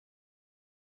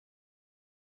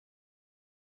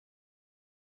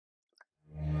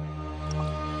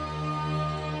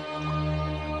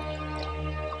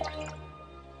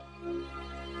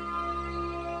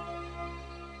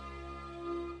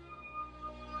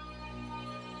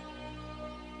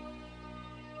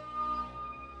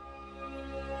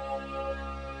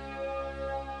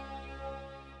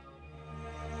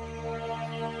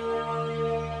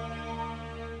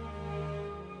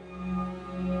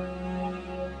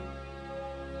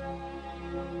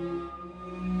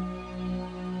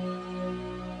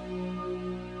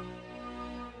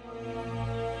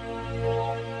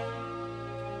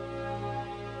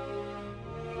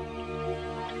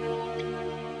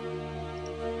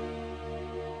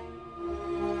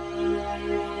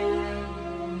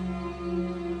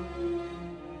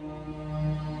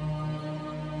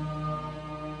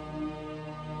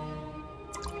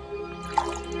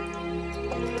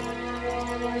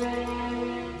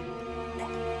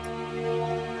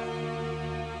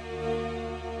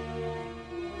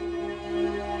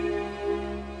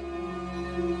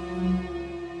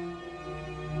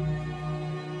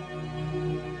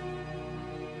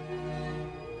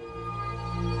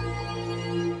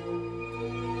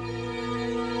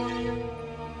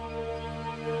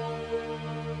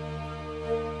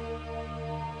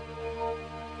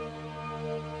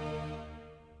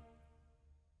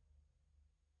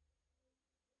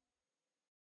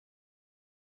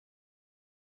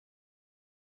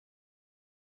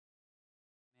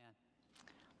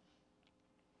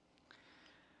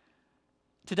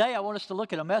Today I want us to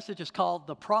look at a message that's called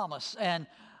The Promise. And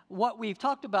what we've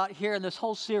talked about here in this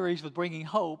whole series with Bringing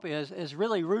Hope is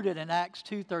really rooted in Acts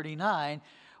 2:39,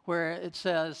 where it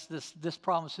says, this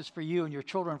promise is for you and your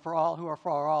children, for all who are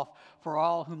far off, for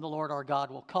all whom the Lord our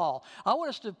God will call. I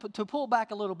want us to pull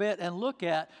back a little bit and look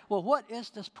at, well, what is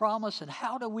this promise and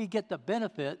how do we get the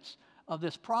benefits of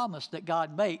this promise that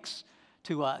God makes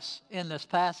to us in this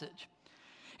passage?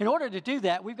 In order to do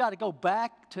that, we've got to go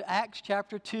back to Acts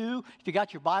chapter 2. If you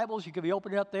got your Bibles, you can be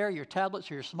opening up there, your tablets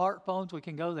or your smartphones, we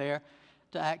can go there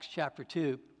to Acts chapter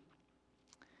 2.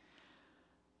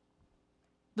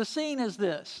 The scene is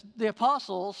this. The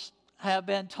apostles have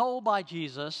been told by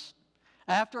Jesus,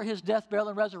 after his death, burial,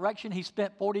 and resurrection, he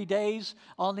spent 40 days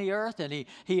on the earth, and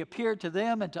he appeared to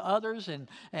them and to others,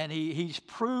 and he's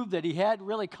proved that he had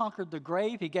really conquered the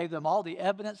grave. He gave them all the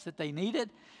evidence that they needed.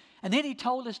 And then he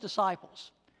told his disciples,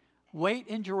 wait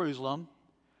in Jerusalem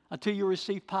until you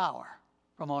receive power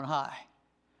from on high.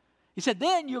 He said,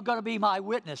 then you're going to be my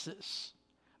witnesses,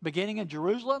 beginning in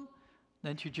Jerusalem,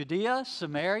 then to Judea,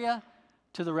 Samaria,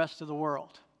 to the rest of the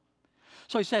world.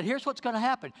 So he said, here's what's going to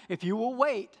happen. If you will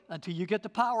wait until you get the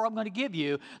power I'm going to give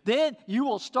you, then you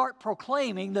will start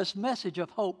proclaiming this message of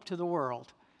hope to the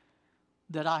world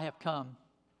that I have come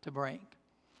to bring.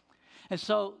 And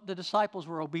so the disciples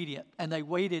were obedient, and they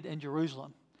waited in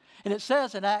Jerusalem. And it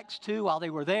says in Acts 2, while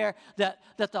they were there, that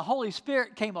the Holy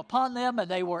Spirit came upon them, and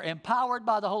they were empowered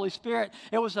by the Holy Spirit.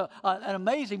 It was an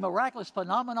amazing, miraculous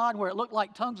phenomenon where it looked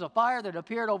like tongues of fire that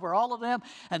appeared over all of them,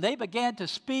 and they began to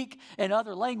speak in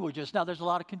other languages. Now, there's a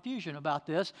lot of confusion about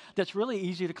this that's really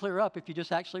easy to clear up if you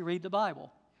just actually read the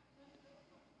Bible.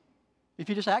 If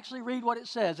you just actually read what it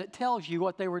says, it tells you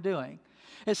what they were doing.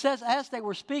 It says, as they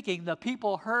were speaking, the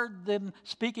people heard them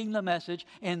speaking the message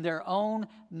in their own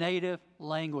native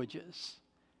languages.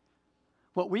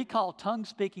 What we call tongue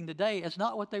speaking today is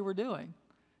not what they were doing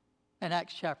in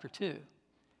Acts chapter 2.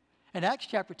 In Acts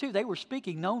chapter 2, they were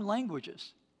speaking known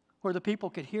languages where the people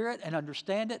could hear it and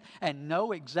understand it and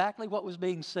know exactly what was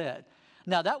being said.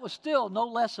 Now, that was still no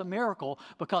less a miracle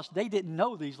because they didn't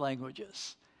know these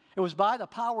languages. It was by the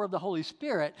power of the Holy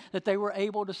Spirit that they were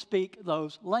able to speak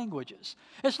those languages.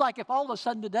 It's like if all of a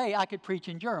sudden today I could preach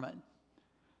in German.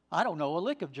 I don't know a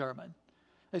lick of German,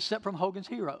 except from Hogan's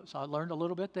Heroes. I learned a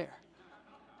little bit there.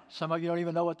 Some of you don't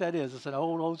even know what that is. It's an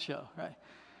old show, right?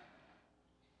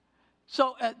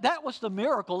 So that was the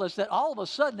miracle, is that all of a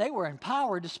sudden they were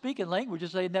empowered to speak in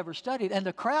languages they had never studied. And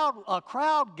a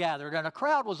crowd gathered, and a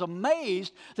crowd was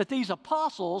amazed that these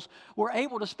apostles were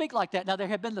able to speak like that. Now, there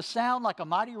had been the sound like a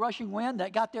mighty rushing wind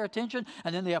that got their attention,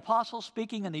 and then the apostles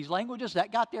speaking in these languages,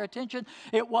 that got their attention.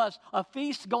 It was a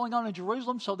feast going on in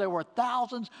Jerusalem, so there were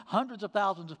thousands, hundreds of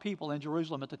thousands of people in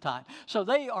Jerusalem at the time. So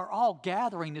they are all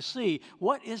gathering to see,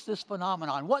 what is this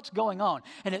phenomenon? What's going on?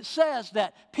 And it says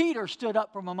that Peter stood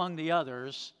up from among the others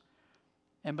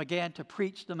and began to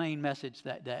preach the main message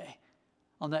that day,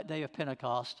 on that day of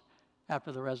Pentecost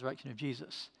after the resurrection of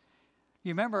Jesus.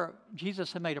 You remember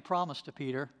Jesus had made a promise to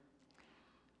Peter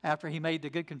after he made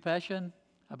the good confession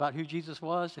about who Jesus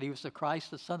was, that he was the Christ,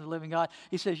 the Son of the living God.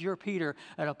 He says, you're Peter,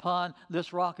 and upon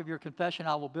this rock of your confession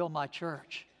I will build my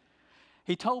church.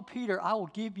 He told Peter, I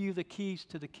will give you the keys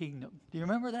to the kingdom. Do you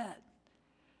remember that?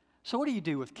 So what do you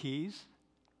do with keys?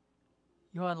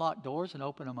 You unlock doors and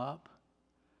open them up.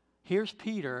 Here's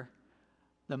Peter,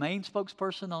 the main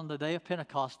spokesperson on the day of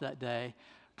Pentecost that day,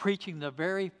 preaching the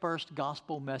very first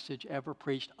gospel message ever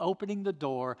preached, opening the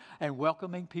door and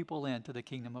welcoming people into the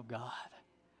kingdom of God.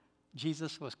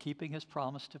 Jesus was keeping his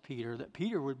promise to Peter that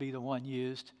Peter would be the one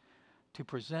used to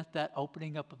present that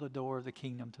opening up of the door of the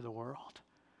kingdom to the world.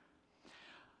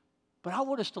 But I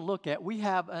want us to look at, we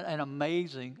have an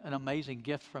amazing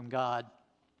gift from God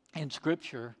in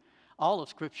Scripture. All of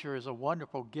Scripture is a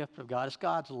wonderful gift of God. It's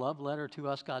God's love letter to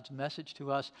us, God's message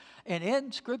to us. And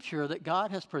in Scripture that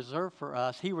God has preserved for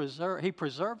us, He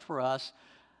preserved for us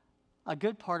a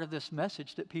good part of this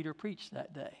message that Peter preached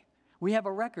that day. We have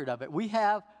a record of it. We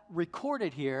have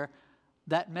recorded here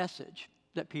that message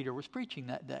that Peter was preaching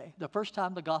that day, the first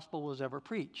time the gospel was ever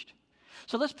preached.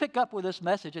 So let's pick up with this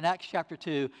message in Acts chapter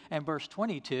 2 and verse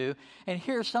 22, and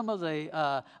here's some of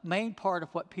the main part of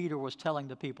what Peter was telling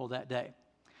the people that day.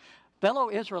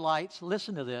 Fellow Israelites,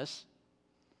 listen to this.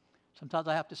 Sometimes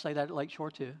I have to say that at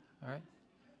Lakeshore too, all right?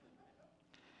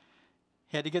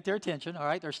 He had to get their attention, all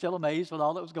right? They're still amazed with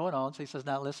all that was going on. So he says,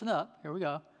 now listen up. Here we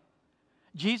go.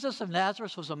 Jesus of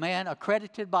Nazareth was a man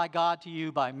accredited by God to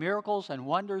you by miracles and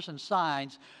wonders and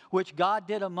signs, which God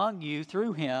did among you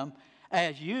through him,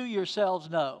 as you yourselves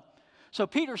know. So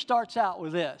Peter starts out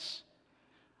with this.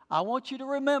 I want you to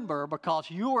remember,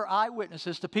 because you were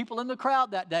eyewitnesses to people in the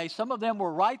crowd that day. Some of them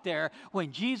were right there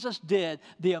when Jesus did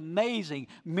the amazing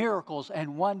miracles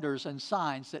and wonders and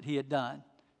signs that he had done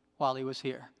while he was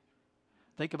here.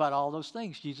 Think about all those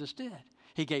things Jesus did.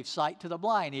 He gave sight to the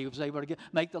blind. He was able to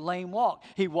make the lame walk.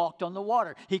 He walked on the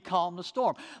water. He calmed the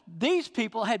storm. These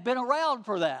people had been around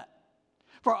for that.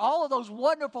 For all of those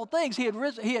wonderful things, he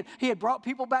had brought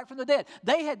people back from the dead.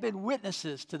 They had been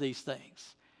witnesses to these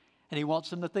things. And he wants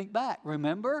them to think back.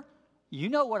 Remember, you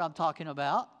know what I'm talking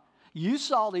about. You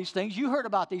saw these things. You heard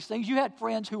about these things. You had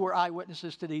friends who were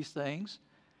eyewitnesses to these things.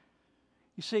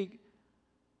 You see,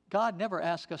 God never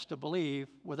asks us to believe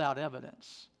without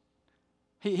evidence.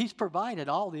 He's provided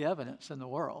all the evidence in the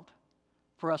world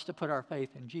for us to put our faith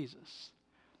in Jesus.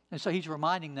 And so he's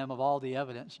reminding them of all the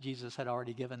evidence Jesus had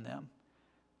already given them,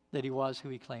 that he was who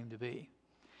he claimed to be.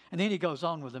 And then he goes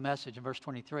on with the message in verse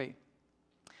 23.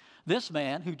 This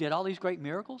man who did all these great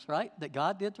miracles, right, that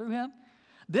God did through him,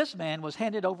 this man was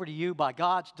handed over to you by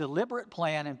God's deliberate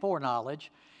plan and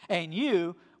foreknowledge, and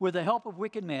you, with the help of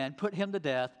wicked men, put him to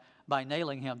death by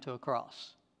nailing him to a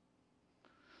cross.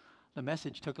 The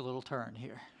message took a little turn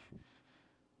here.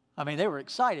 I mean, they were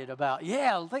excited about,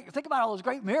 think about all those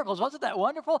great miracles. Wasn't that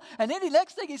wonderful? And then the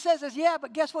next thing he says is,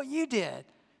 but guess what you did?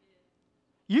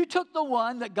 You took the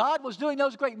one that God was doing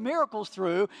those great miracles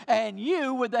through, and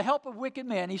you, with the help of wicked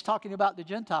men, he's talking about the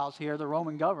Gentiles here, the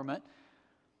Roman government,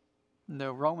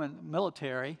 the Roman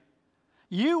military.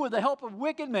 You, with the help of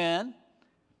wicked men,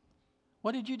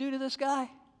 what did you do to this guy?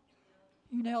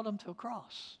 You nailed him to a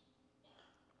cross.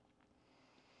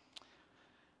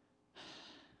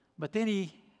 But then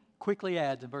he quickly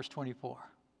adds in verse 24,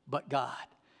 but God.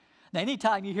 Now,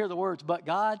 anytime you hear the words, but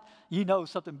God, you know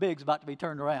something big's about to be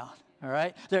turned around. All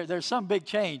right? There's some big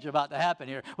change about to happen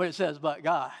here when it says, but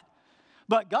God.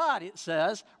 But God, it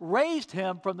says, raised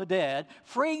him from the dead,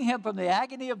 freeing him from the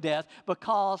agony of death,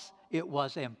 because it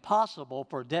was impossible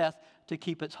for death to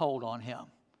keep its hold on him.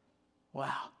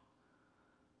 Wow.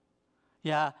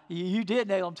 Yeah, you did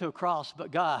nail him to a cross,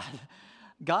 but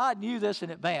God knew this in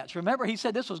advance. Remember, he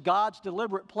said this was God's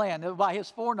deliberate plan. By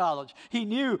his foreknowledge, he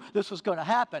knew this was going to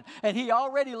happen. And he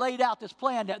already laid out this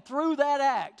plan that through that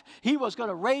act, he was going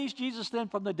to raise Jesus then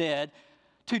from the dead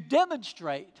to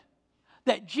demonstrate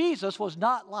that Jesus was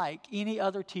not like any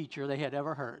other teacher they had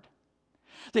ever heard.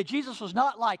 That Jesus was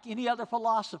not like any other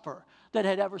philosopher that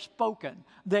had ever spoken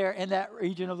there in that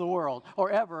region of the world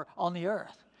or ever on the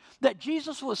earth. That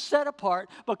Jesus was set apart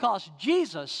because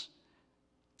Jesus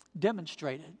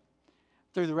demonstrated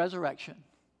through the resurrection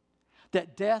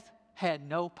that death had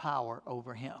no power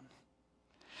over him.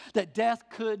 That death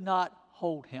could not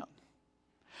hold him.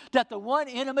 That the one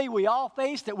enemy we all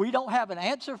face that we don't have an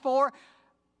answer for,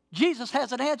 Jesus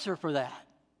has an answer for that.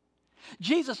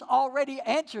 Jesus already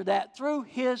answered that through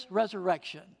his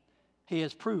resurrection. He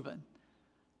has proven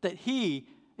that he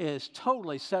is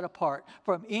totally set apart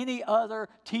from any other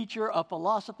teacher of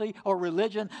philosophy or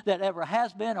religion that ever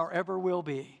has been or ever will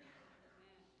be.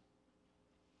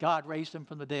 God raised him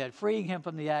from the dead, freeing him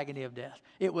from the agony of death.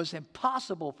 It was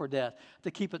impossible for death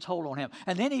to keep its hold on him.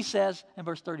 And then he says in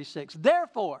verse 36,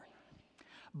 therefore,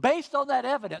 based on that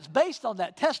evidence, based on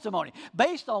that testimony,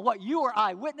 based on what you were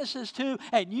eyewitnesses to,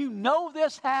 and you know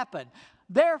this happened,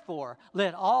 therefore,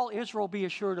 let all Israel be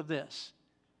assured of this.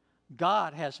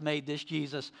 God has made this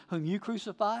Jesus, whom you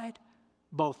crucified,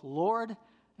 both Lord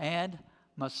and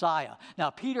Messiah. Now,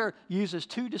 Peter uses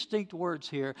two distinct words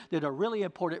here that are really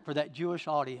important for that Jewish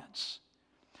audience.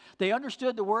 They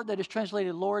understood the word that is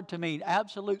translated Lord to mean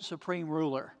absolute supreme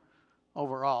ruler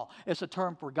over all. It's a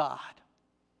term for God.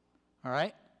 All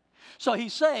right? So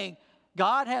he's saying,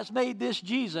 God has made this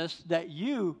Jesus that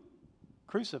you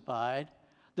crucified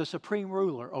the supreme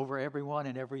ruler over everyone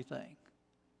and everything.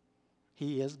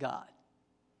 He is God.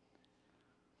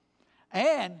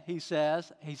 And he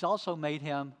says, he's also made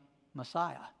him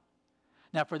Messiah.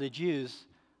 Now, for the Jews,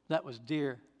 that was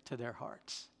dear to their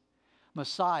hearts.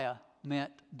 Messiah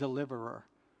meant deliverer,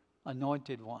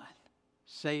 anointed one,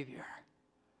 Savior.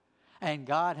 And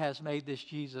God has made this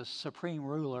Jesus supreme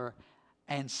ruler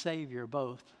and Savior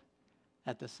both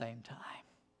at the same time.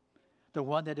 The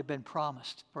one that had been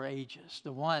promised for ages,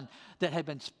 the one that had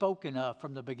been spoken of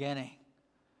from the beginning.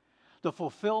 The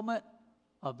fulfillment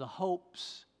of the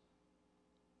hopes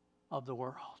of the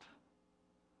world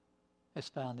is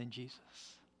found in Jesus.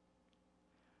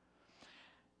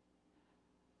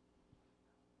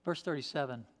 Verse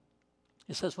 37,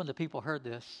 it says, when the people heard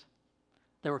this,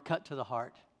 they were cut to the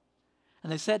heart.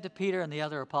 And they said to Peter and the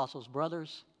other apostles,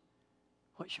 brothers,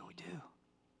 what shall we do?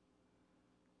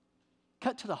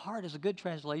 Cut to the heart is a good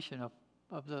translation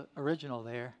of the original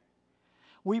there.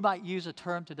 We might use a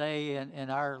term today in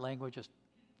our language as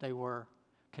they were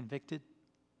convicted.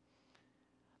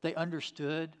 They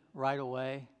understood right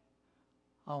away,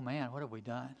 oh man, what have we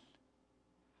done?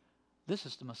 This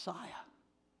is the Messiah.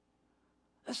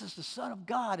 This is the Son of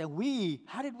God. And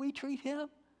how did we treat him?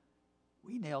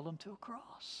 We nailed him to a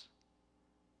cross.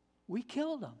 We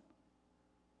killed him.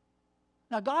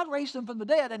 Now, God raised him from the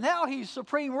dead, and now he's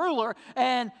supreme ruler,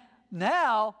 and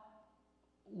now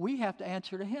we have to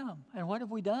answer to him. And what have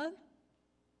we done?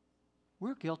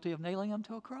 We're guilty of nailing him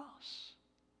to a cross.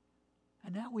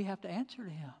 And now we have to answer to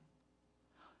him.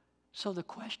 So the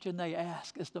question they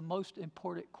ask is the most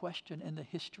important question in the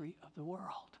history of the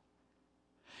world.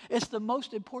 It's the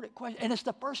most important question, and it's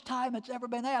the first time it's ever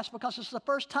been asked because it's the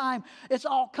first time it's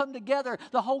all come together.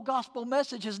 The whole gospel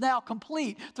message is now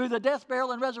complete through the death,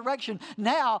 burial, and resurrection.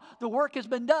 Now the work has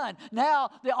been done. Now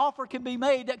the offer can be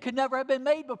made that could never have been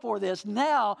made before this.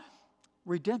 Now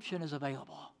redemption is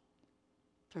available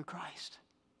through Christ.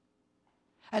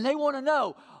 And they want to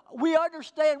know, we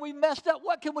understand we messed up.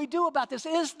 What can we do about this?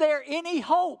 Is there any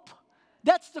hope?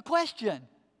 That's the question.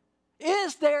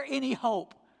 Is there any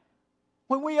hope?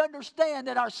 When we understand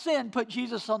that our sin put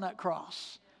Jesus on that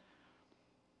cross.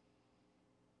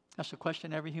 That's a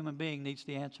question every human being needs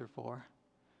the answer for.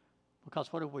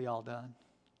 Because what have we all done?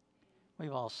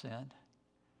 We've all sinned.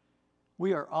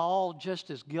 We are all just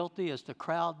as guilty as the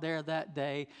crowd there that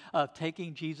day of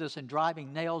taking Jesus and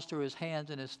driving nails through his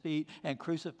hands and his feet and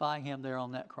crucifying him there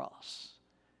on that cross.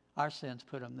 Our sins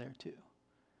put him there too.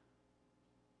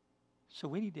 So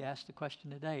we need to ask the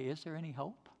question today, is there any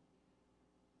hope?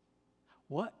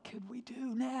 What could we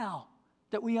do now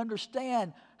that we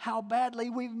understand how badly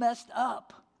we've messed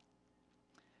up?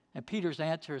 And Peter's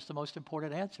answer is the most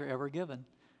important answer ever given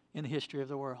in the history of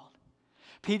the world.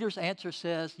 Peter's answer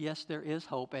says, yes, there is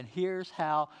hope, and here's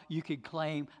how you can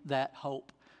claim that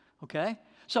hope. Okay?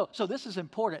 So this is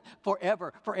important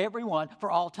forever, for everyone,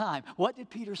 for all time. What did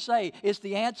Peter say is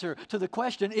the answer to the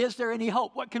question, is there any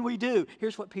hope? What can we do?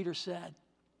 Here's what Peter said.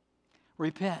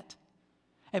 Repent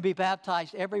and be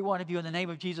baptized, every one of you, in the name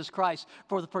of Jesus Christ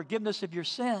for the forgiveness of your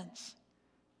sins.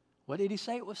 What did he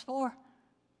say it was for?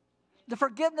 The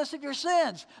forgiveness of your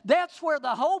sins. That's where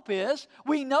the hope is.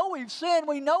 We know we've sinned.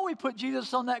 We know we put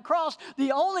Jesus on that cross.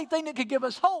 The only thing that could give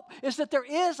us hope is that there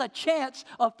is a chance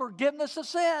of forgiveness of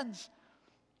sins.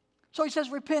 So he says,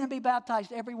 repent and be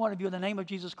baptized, every one of you, in the name of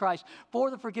Jesus Christ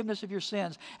for the forgiveness of your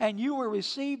sins, and you will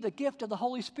receive the gift of the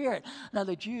Holy Spirit. Now,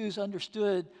 the Jews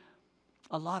understood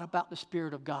a lot about the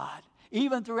Spirit of God.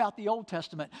 Even throughout the Old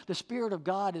Testament, the Spirit of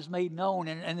God is made known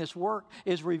and this work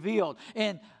is revealed.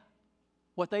 And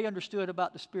what they understood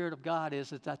about the Spirit of God is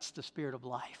that that's the Spirit of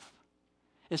life.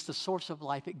 It's the source of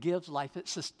life. It gives life. It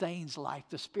sustains life.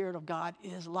 The Spirit of God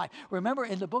is life. Remember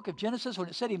in the book of Genesis when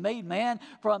it said he made man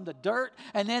from the dirt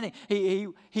and then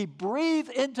he breathed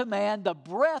into man the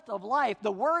breath of life.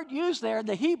 The word used there in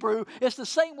the Hebrew is the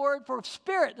same word for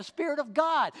spirit, the Spirit of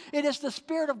God. It is the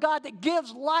Spirit of God that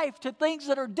gives life to things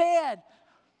that are dead.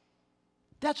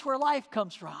 That's where life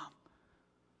comes from.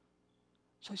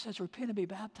 So he says, repent and be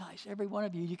baptized. Every one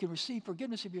of you, you can receive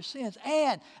forgiveness of your sins.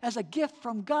 And as a gift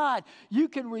from God, you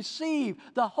can receive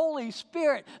the Holy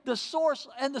Spirit. The source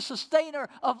and the sustainer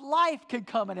of life can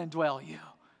come and indwell you.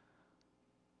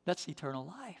 That's eternal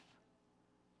life.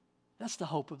 That's the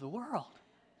hope of the world.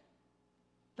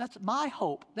 That's my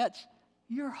hope. That's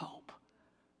your hope.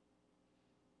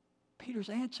 Peter's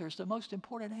answer is the most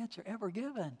important answer ever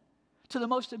given to the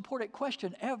most important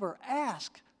question ever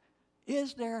asked.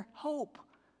 Is there hope?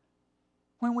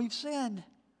 When we've sinned.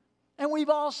 And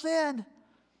we've all sinned.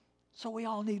 So we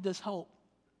all need this hope.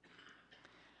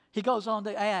 He goes on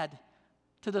to add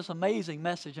to this amazing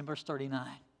message in verse 39.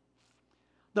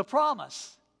 The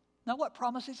promise. Now what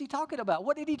promise is he talking about?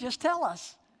 What did he just tell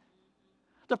us?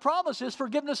 The promise is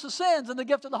forgiveness of sins and the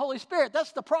gift of the Holy Spirit.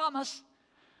 That's the promise.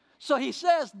 So he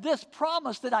says this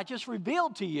promise that I just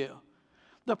revealed to you.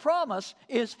 The promise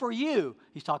is for you.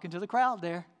 He's talking to the crowd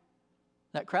there.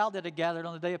 That crowd that had gathered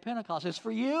on the day of Pentecost is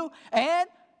for you and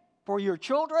for your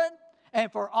children and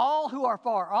for all who are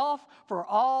far off, for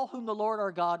all whom the Lord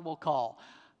our God will call.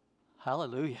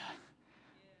 Hallelujah.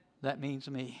 That means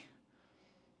me.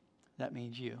 That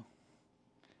means you.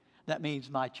 That means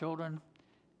my children,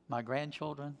 my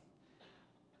grandchildren.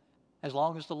 As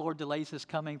long as the Lord delays his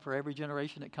coming for every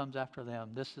generation that comes after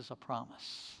them, this is a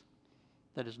promise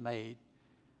that is made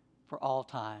for all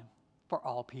time, for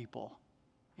all people,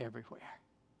 everywhere.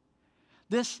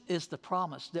 This is the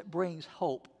promise that brings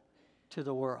hope to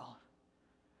the world.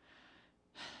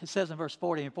 It says in verse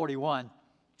 40 and 41,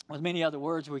 With many other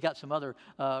words, we got some other,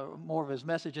 more of his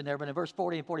message in there. But in verse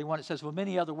 40 and 41, it says, with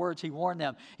many other words, he warned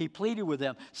them. He pleaded with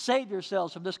them, save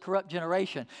yourselves from this corrupt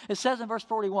generation. It says in verse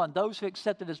 41, those who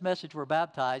accepted his message were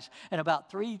baptized, and about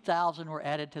 3,000 were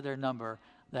added to their number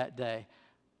that day.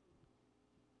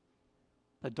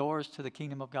 The doors to the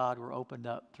kingdom of God were opened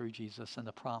up through Jesus and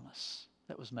the promise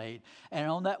that was made. And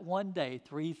on that one day,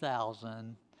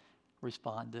 3,000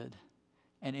 responded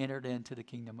and entered into the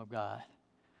kingdom of God.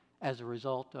 As a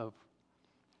result of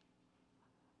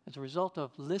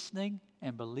listening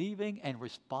and believing and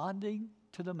responding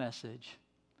to the message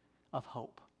of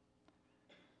hope.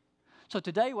 So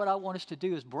today what I want us to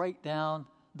do is break down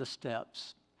the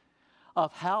steps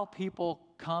of how people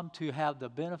come to have the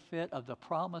benefit of the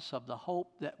promise of the hope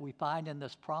that we find in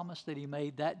this promise that he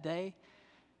made that day,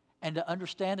 and to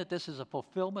understand that this is a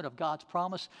fulfillment of God's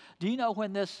promise. Do you know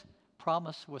when this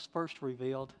promise was first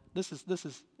revealed? This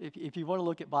is if you want to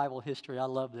look at Bible history, I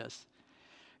love this.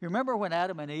 You remember when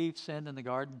Adam and Eve sinned in the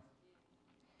garden?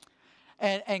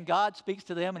 And God speaks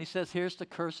to them and he says, here's the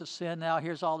curse of sin now,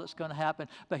 here's all that's going to happen.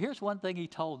 But here's one thing he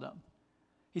told them.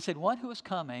 He said, one who is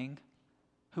coming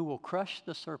who will crush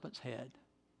the serpent's head.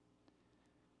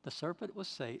 The serpent was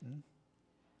Satan,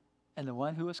 and the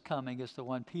one who is coming is the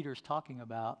one Peter's talking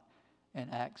about in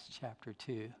Acts chapter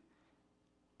 2,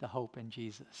 the hope in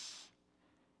Jesus.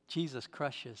 Jesus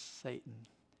crushes Satan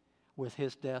with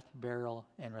his death, burial,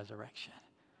 and resurrection.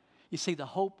 You see, the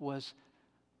hope was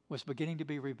beginning to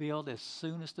be revealed as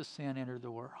soon as the sin entered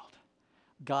the world.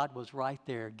 God was right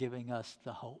there giving us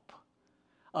the hope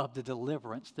of the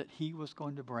deliverance that he was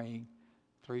going to bring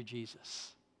through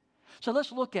Jesus. So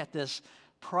let's look at this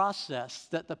process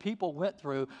that the people went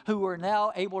through who are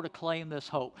now able to claim this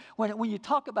hope. When you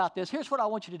talk about this, here's what I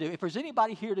want you to do. If there's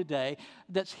anybody here today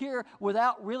that's here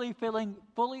without really feeling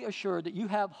fully assured that you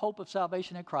have hope of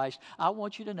salvation in Christ, I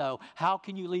want you to know, how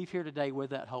can you leave here today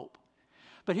with that hope?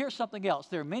 But here's something else.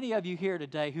 There are many of you here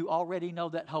today who already know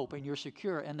that hope and you're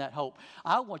secure in that hope.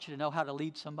 I want you to know how to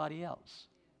lead somebody else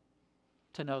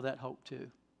to know that hope too.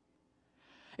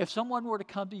 If someone were to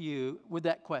come to you with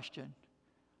that question,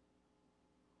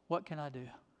 what can I do?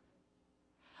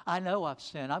 I know I've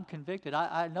sinned. I'm convicted.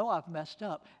 I know I've messed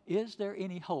up. Is there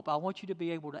any hope? I want you to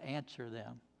be able to answer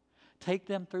them. Take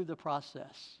them through the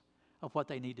process of what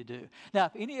they need to do. Now,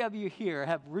 if any of you here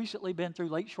have recently been through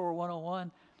Lakeshore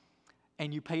 101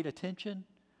 and you paid attention,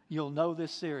 you'll know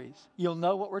this series. You'll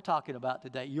know what we're talking about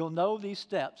today. You'll know these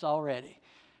steps already.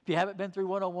 If you haven't been through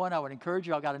 101, I would encourage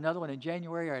you. I've got another one in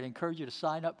January. I'd encourage you to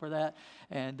sign up for that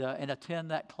and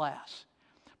attend that class.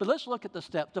 But let's look at the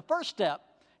steps. The first step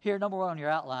here, number one on your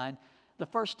outline, the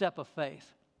first step of faith.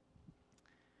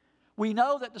 We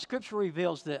know that the Scripture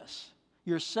reveals this.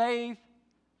 You're saved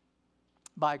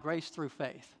by grace through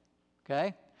faith.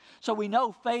 Okay? So we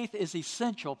know faith is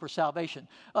essential for salvation.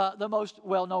 The most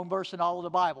well-known verse in all of the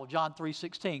Bible, John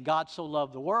 3:16. God so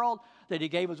loved the world that he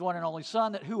gave his one and only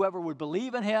Son, that whoever would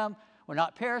believe in him would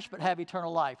not perish but have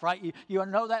eternal life, right? You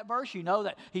know that verse? You know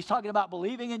that he's talking about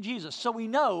believing in Jesus. So we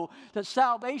know that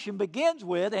salvation begins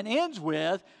with and ends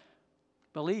with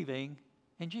believing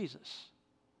in Jesus.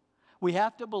 We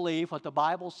have to believe what the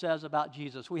Bible says about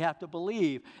Jesus. We have to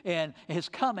believe in his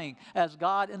coming as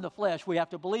God in the flesh. We have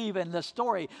to believe in the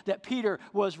story that Peter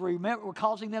was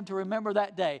causing them to remember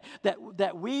that day.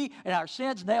 That we and our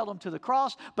sins nailed him to the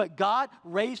cross, but God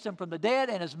raised him from the dead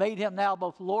and has made him now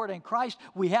both Lord and Christ.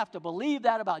 We have to believe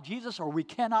that about Jesus or we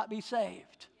cannot be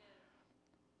saved.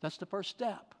 That's the first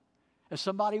step. If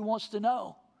somebody wants to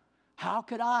know, how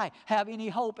could I have any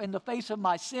hope in the face of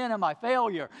my sin and my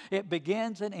failure? It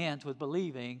begins and ends with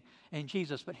believing in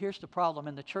Jesus. But here's the problem.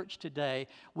 In the church today,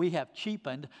 we have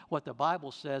cheapened what the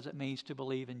Bible says it means to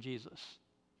believe in Jesus.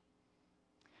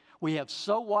 We have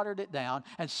so watered it down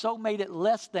and so made it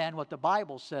less than what the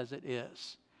Bible says it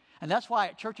is. And that's why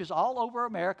at churches all over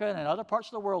America and in other parts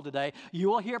of the world today, you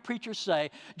will hear preachers say,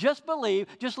 just believe,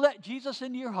 just let Jesus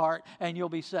into your heart and you'll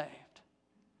be saved.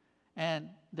 And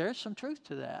there's some truth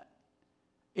to that,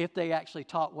 if they actually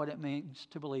taught what it means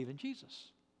to believe in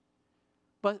Jesus.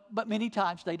 But many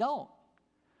times they don't.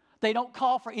 They don't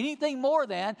call for anything more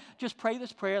than just pray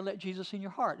this prayer and let Jesus in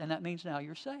your heart. And that means now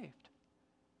you're saved.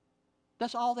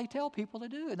 That's all they tell people to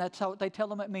do. And that's how they tell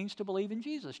them it means to believe in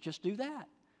Jesus. Just do that.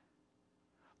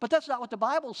 But that's not what the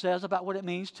Bible says about what it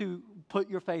means to put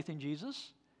your faith in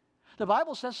Jesus. The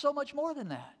Bible says so much more than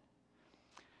that.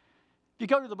 If you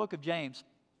go to the book of James,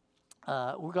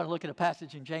 we're going to look at a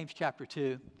passage in James chapter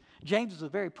 2. James is a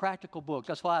very practical book.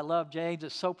 That's why I love James.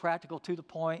 It's so practical, to the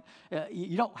point.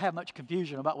 You don't have much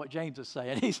confusion about what James is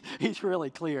saying. He's really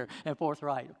clear and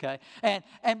forthright, okay?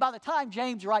 And by the time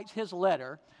James writes his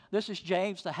letter, this is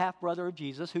James, the half-brother of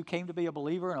Jesus, who came to be a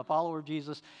believer and a follower of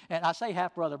Jesus. And I say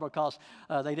half-brother because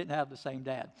they didn't have the same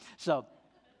dad. So,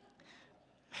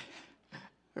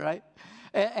 right?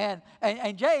 And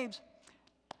James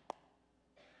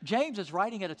is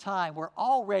writing at a time where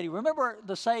already, remember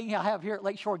the saying I have here at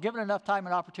Lakeshore, given enough time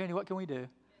and opportunity, what can we do?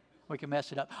 We can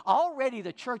mess it up. Already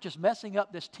the church is messing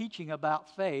up this teaching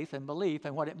about faith and belief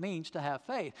and what it means to have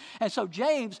faith. And so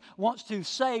James wants to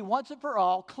say once and for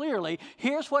all clearly,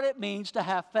 here's what it means to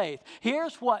have faith.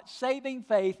 Here's what saving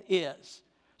faith is.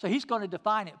 So he's going to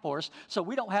define it for us so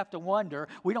we don't have to wonder.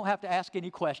 We don't have to ask any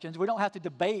questions. We don't have to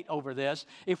debate over this.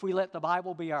 If we let the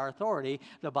Bible be our authority,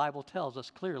 the Bible tells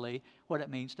us clearly what it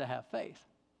means to have faith,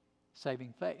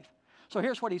 saving faith. So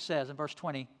here's what he says in verse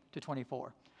 20 to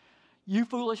 24. You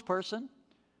foolish person,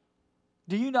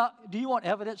 do you want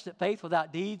evidence that faith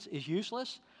without deeds is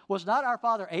useless? Was not our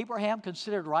father Abraham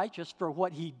considered righteous for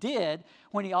what he did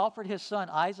when he offered his son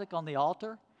Isaac on the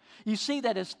altar? You see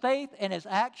that his faith and his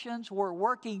actions were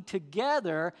working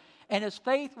together, and his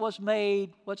faith was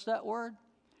made, what's that word?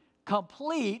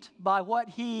 Complete by what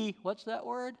he, what's that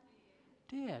word?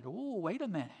 Did. Oh, wait a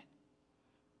minute.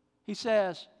 He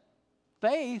says,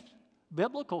 faith,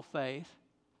 biblical faith,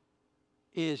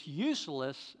 is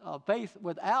useless. Faith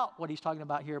without what he's talking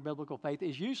about here, biblical faith,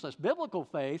 is useless. Biblical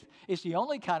faith is the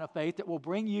only kind of faith that will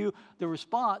bring you the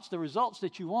response, the results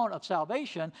that you want of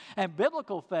salvation. And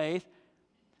biblical faith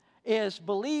is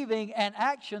believing and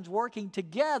actions working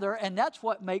together, and that's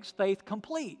what makes faith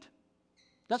complete.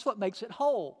 That's what makes it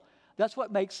whole. That's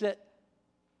what makes it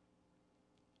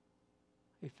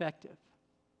effective.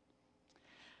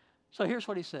 So here's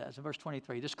what he says in verse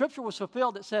 23. The scripture was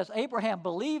fulfilled that says, Abraham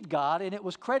believed God, and it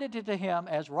was credited to him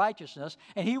as righteousness,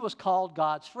 and he was called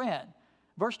God's friend.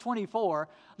 Verse 24,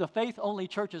 the faith-only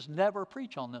churches never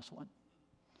preach on this one.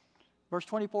 Verse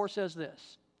 24 says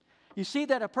this. You see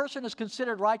that a person is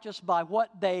considered righteous by what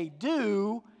they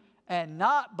do and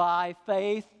not by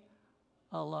faith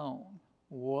alone.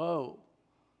 Whoa.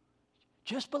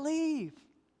 Just believe.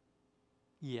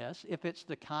 Yes, if it's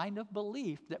the kind of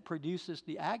belief that produces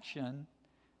the action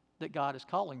that God is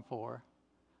calling for,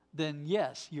 then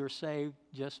yes, you're saved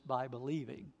just by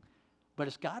believing. But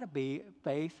it's got to be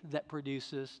faith that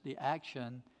produces the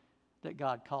action that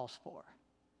God calls for.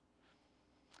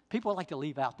 People like to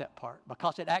leave out that part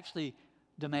because it actually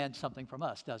demands something from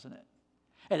us, doesn't it?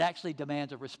 It actually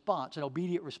demands a response, an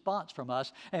obedient response from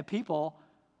us, and people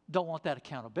don't want that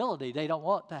accountability. They don't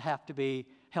want to have to be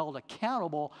held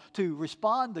accountable to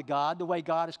respond to God the way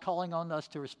God is calling on us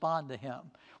to respond to Him.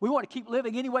 We want to keep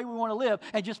living any way we want to live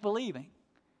and just believing.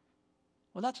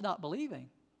 Well, that's not believing,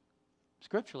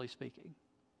 scripturally speaking.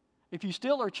 If you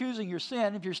still are choosing your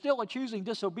sin, if you're still choosing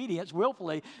disobedience,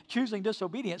 willfully choosing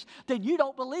disobedience, then you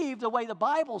don't believe the way the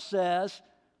Bible says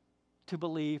to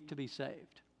believe to be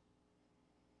saved.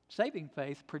 Saving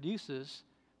faith produces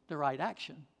the right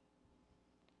action.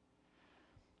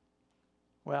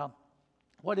 Well,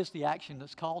 what is the action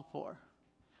that's called for?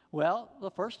 Well,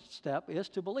 the first step is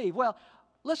to believe. Well,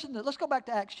 listen, let's go back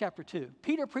to Acts chapter 2.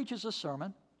 Peter preaches a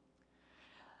sermon.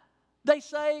 They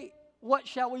say, what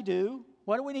shall we do?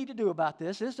 What do we need to do about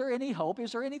this? Is there any hope?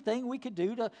 Is there anything we could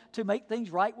do to make things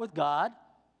right with God?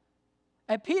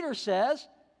 And Peter says,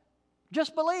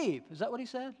 just believe. Is that what he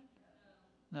said?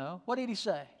 No. What did he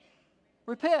say?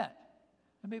 Repent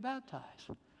and be baptized.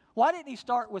 Why didn't he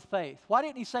start with faith? Why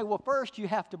didn't he say, well, first you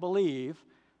have to believe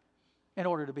in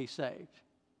order to be saved?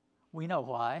 We know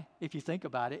why, if you think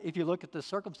about it. If you look at the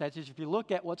circumstances, if you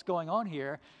look at what's going on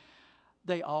here,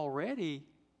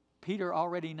 Peter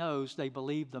already knows they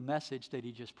believe the message that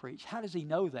he just preached. How does he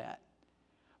know that?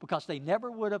 Because they never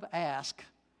would have asked,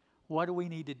 what do we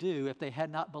need to do, if they had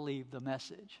not believed the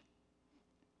message?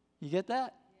 You get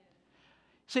that?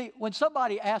 See, when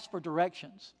somebody asks for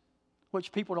directions,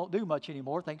 which people don't do much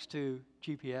anymore thanks to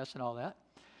GPS and all that,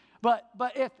 but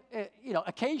if,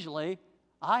 occasionally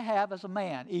I have as a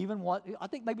man, I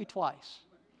think maybe twice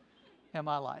in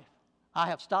my life, I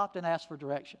have stopped and asked for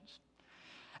directions.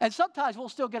 And sometimes we'll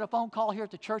still get a phone call here at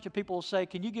the church and people will say,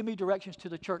 can you give me directions to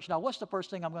the church? Now, what's the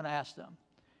first thing I'm going to ask them?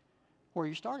 Where are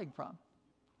you starting from?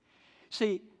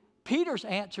 See, Peter's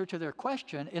answer to their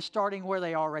question is starting where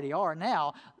they already are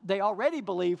now. They already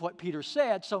believe what Peter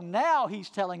said, so now he's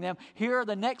telling them, here are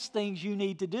the next things you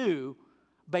need to do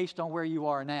based on where you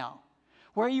are now.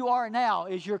 Where you are now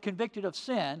is you're convicted of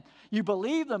sin. You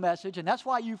believe the message, and that's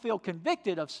why you feel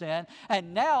convicted of sin.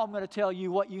 And now I'm going to tell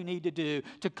you what you need to do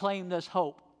to claim this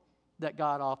hope that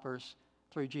God offers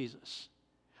through Jesus.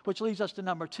 Which leads us to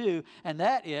number 2, and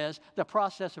that is the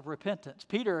process of repentance.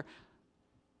 Peter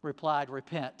replied,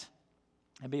 repent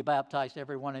and be baptized,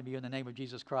 every one of you, in the name of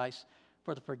Jesus Christ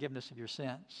for the forgiveness of your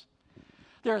sins.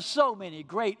 There are so many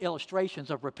great illustrations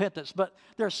of repentance, but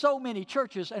there are so many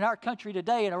churches in our country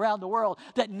today and around the world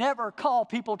that never call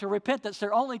people to repentance.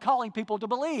 They're only calling people to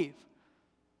believe.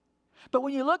 But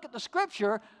when you look at the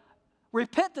Scripture,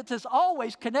 repentance is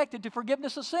always connected to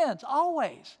forgiveness of sins,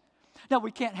 always. Now,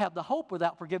 we can't have the hope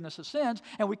without forgiveness of sins,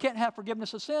 and we can't have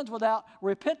forgiveness of sins without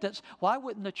repentance. Why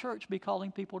wouldn't the church be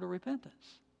calling people to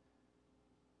repentance?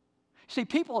 See,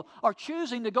 people are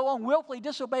choosing to go on willfully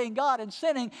disobeying God and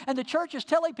sinning, and the church is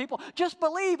telling people, just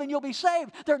believe and you'll be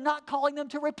saved. They're not calling them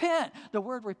to repent. The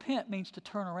word repent means to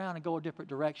turn around and go a different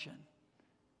direction.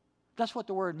 That's what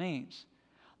the word means.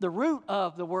 The root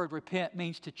of the word repent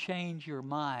means to change your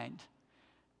mind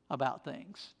about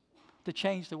things, to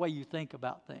change the way you think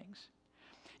about things.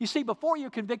 You see, before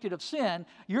you're convicted of sin,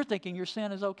 you're thinking your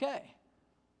sin is okay.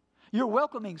 You're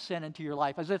welcoming sin into your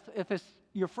life as if it's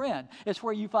your friend. It's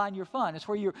where you find your fun. It's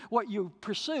where what you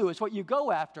pursue. It's what you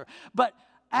go after. But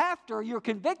after you're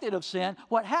convicted of sin,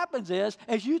 what happens is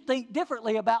you think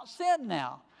differently about sin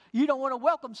now. You don't want to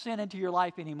welcome sin into your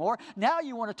life anymore. Now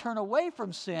you want to turn away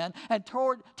from sin and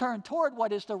turn toward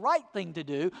what is the right thing to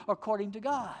do according to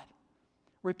God.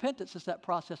 Repentance is that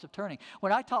process of turning.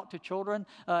 When I talk to children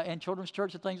in children's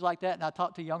church and things like that, and I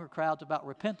talk to younger crowds about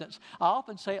repentance, I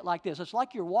often say it like this. It's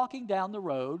like you're walking down the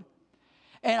road,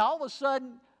 and all of a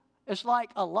sudden, it's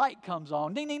like a light comes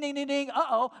on. Ding, ding, ding, ding, ding.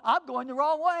 Uh-oh, I'm going the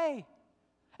wrong way.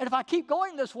 And if I keep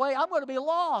going this way, I'm going to be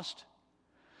lost.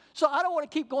 So I don't want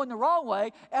to keep going the wrong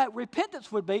way.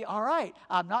 Repentance would be, all right,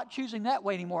 I'm not choosing that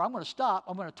way anymore. I'm going to stop.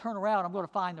 I'm going to turn around. I'm going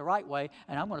to find the right way,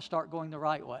 and I'm going to start going the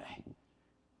right way.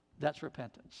 That's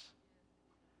repentance.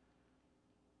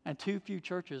 And too few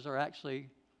churches are actually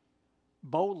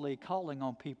boldly calling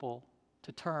on people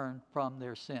to turn from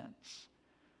their sins.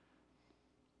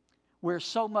 We're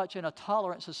so much in a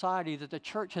tolerant society that the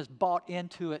church has bought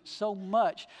into it so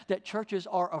much that churches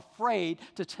are afraid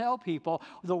to tell people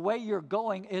the way you're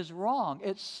going is wrong.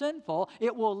 It's sinful.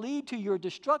 It will lead to your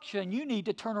destruction. You need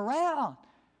to turn around.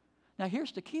 Now,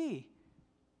 here's the key.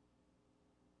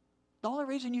 The only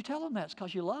reason you tell them that is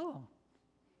because you love them.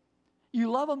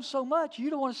 You love them so much, you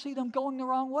don't want to see them going the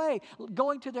wrong way,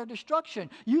 going to their destruction.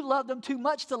 You love them too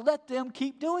much to let them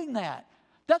keep doing that.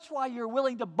 That's why you're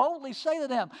willing to boldly say to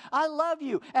them, I love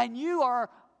you, and you're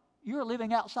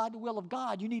living outside the will of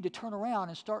God. You need to turn around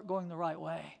and start going the right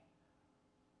way.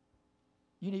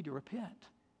 You need to repent.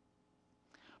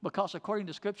 Because according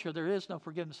to Scripture, there is no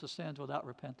forgiveness of sins without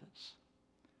repentance.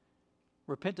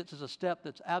 Repentance is a step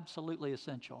that's absolutely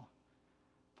essential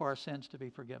for our sins to be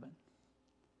forgiven.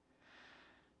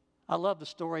 I love the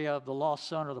story of the lost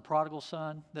son or the prodigal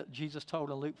son that Jesus told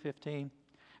in Luke 15.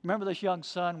 Remember, this young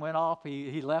son went off.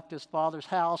 He left his father's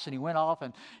house, and he went off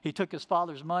and he took his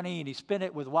father's money and he spent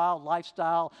it with wild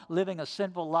lifestyle, living a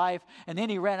sinful life. And then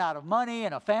he ran out of money,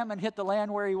 and a famine hit the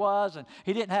land where he was, and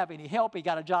he didn't have any help. He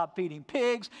got a job feeding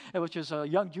pigs, which is a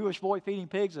young Jewish boy feeding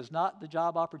pigs is not the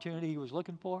job opportunity he was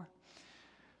looking for.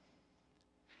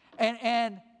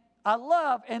 And I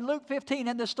love in Luke 15,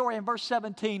 in this story, in verse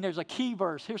 17, there's a key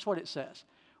verse. Here's what it says.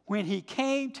 When he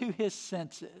came to his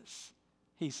senses,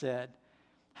 he said,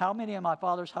 how many of my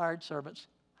father's hired servants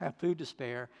have food to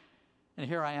spare, and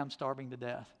here I am starving to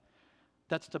death?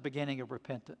 That's the beginning of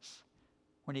repentance.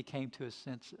 When he came to his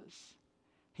senses,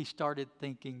 he started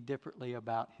thinking differently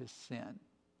about his sin.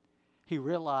 He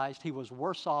realized he was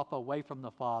worse off away from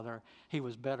the Father. He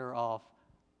was better off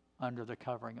under the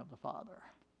covering of the Father.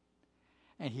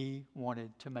 And he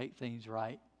wanted to make things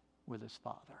right with his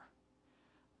Father.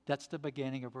 That's the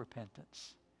beginning of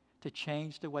repentance, to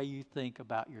change the way you think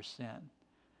about your sin.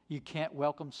 You can't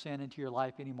welcome sin into your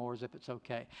life anymore as if it's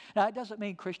okay. Now, it doesn't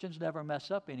mean Christians never mess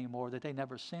up anymore, that they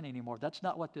never sin anymore. That's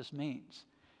not what this means.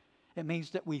 It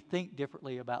means that we think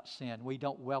differently about sin. We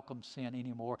don't welcome sin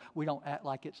anymore. We don't act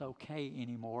like it's okay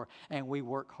anymore. And we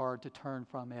work hard to turn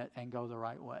from it and go the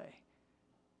right way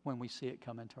when we see it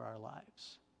come into our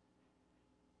lives.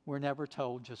 We're never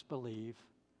told just believe,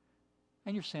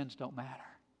 and your sins don't matter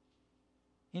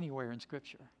anywhere in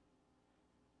Scripture.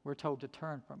 We're told to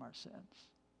turn from our sins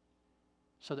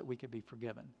so that we can be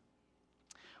forgiven.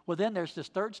 Well, then there's this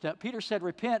third step. Peter said,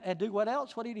 repent and do what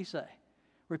else? What did he say?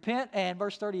 Repent and,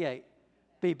 verse 38,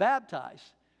 be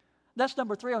baptized. That's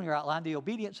number 3 on your outline, the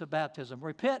obedience of baptism.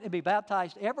 Repent and be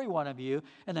baptized, every one of you,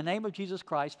 in the name of Jesus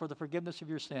Christ for the forgiveness of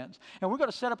your sins. And we're going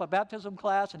to set up a baptism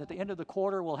class, and at the end of the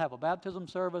quarter, we'll have a baptism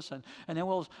service, and then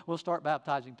we'll start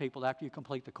baptizing people after you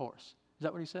complete the course. Is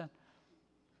that what he said?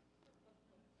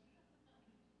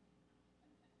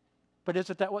 But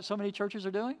isn't that what so many churches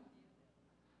are doing?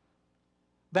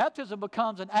 Baptism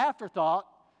becomes an afterthought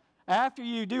after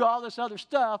you do all this other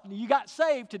stuff. You got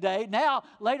saved today. Now,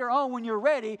 later on when you're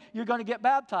ready, you're going to get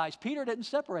baptized. Peter didn't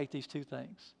separate these two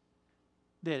things,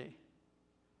 did he?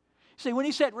 See, when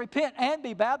he said repent and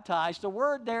be baptized, the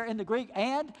word there in the Greek,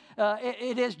 and,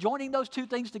 it is joining those two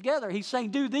things together. He's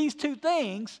saying do these two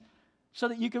things so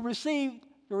that you can receive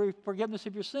the forgiveness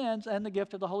of your sins and the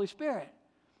gift of the Holy Spirit.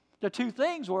 The two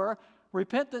things were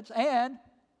repentance and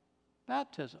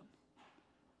baptism.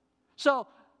 So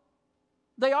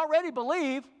they already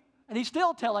believe, and he's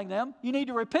still telling them you need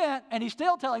to repent, and he's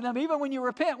still telling them even when you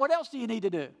repent, what else do you need to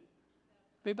do?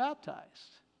 Be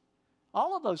baptized.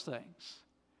 All of those things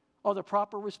are the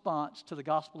proper response to the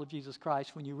gospel of Jesus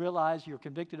Christ when you realize you're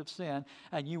convicted of sin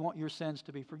and you want your sins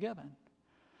to be forgiven.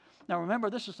 Now remember,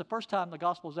 this is the first time the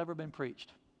gospel has ever been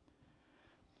preached.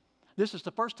 This is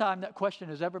the first time that question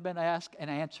has ever been asked and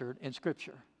answered in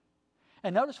Scripture.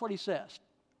 And notice what he says.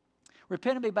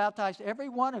 Repent and be baptized, every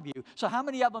one of you. So how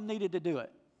many of them needed to do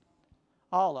it?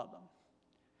 All of them.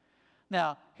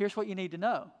 Now, here's what you need to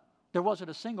know. There wasn't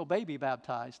a single baby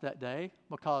baptized that day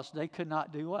because they could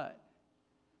not do what?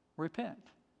 Repent.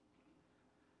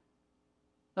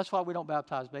 That's why we don't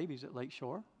baptize babies at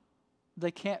Lakeshore.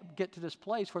 They can't get to this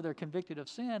place where they're convicted of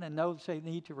sin and know they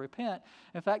need to repent.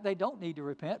 In fact, they don't need to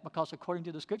repent because according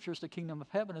to the Scriptures, the kingdom of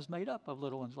heaven is made up of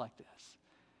little ones like this.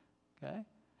 Okay?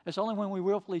 It's only when we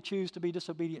willfully choose to be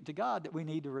disobedient to God that we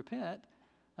need to repent.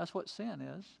 That's what sin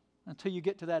is. Until you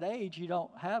get to that age, you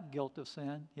don't have guilt of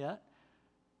sin yet.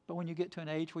 But when you get to an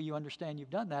age where you understand you've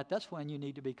done that, that's when you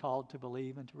need to be called to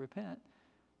believe and to repent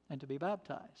and to be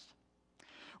baptized.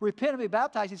 Repent and be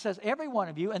baptized, he says, every one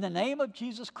of you, in the name of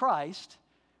Jesus Christ,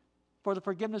 for the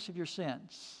forgiveness of your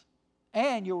sins.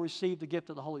 And you'll receive the gift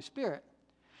of the Holy Spirit.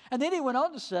 And then he went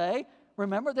on to say,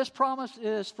 remember, this promise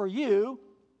is for you,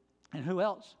 and who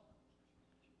else?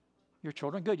 Your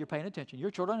children. Good, you're paying attention.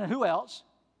 Your children, and who else?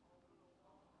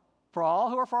 For all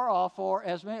who are far off, for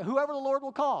as many, whoever the Lord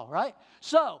will call, right?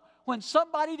 So, when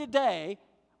somebody today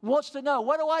wants to know,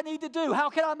 what do I need to do? How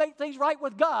can I make things right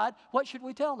with God? What should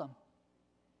we tell them?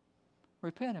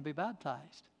 Repent and be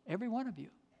baptized, every one of you,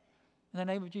 in the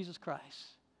name of Jesus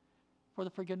Christ, for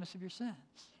the forgiveness of your sins.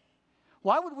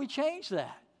 Why would we change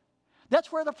that?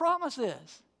 That's where the promise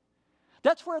is.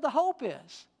 That's where the hope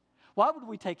is. Why would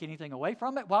we take anything away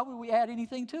from it? Why would we add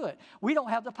anything to it? We don't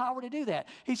have the power to do that.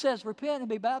 He says, repent and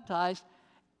be baptized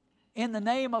in the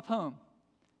name of whom?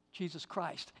 Jesus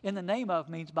Christ. In the name of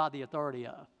means by the authority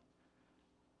of.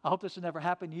 I hope this has never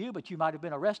happened to you, but you might have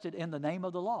been arrested in the name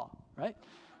of the law, right?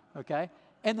 Okay?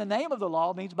 In the name of the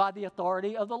law means by the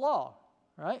authority of the law,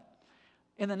 right?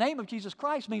 In the name of Jesus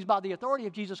Christ means by the authority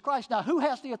of Jesus Christ. Now, who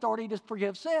has the authority to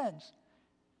forgive sins?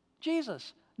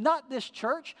 Jesus. Not this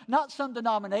church, not some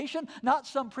denomination, not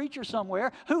some preacher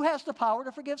somewhere. Who has the power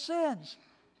to forgive sins?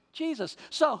 Jesus.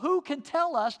 So who can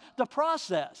tell us the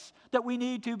process that we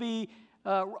need to be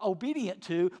obedient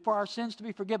to for our sins to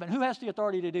be forgiven? Who has the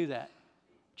authority to do that?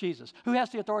 Jesus. Who has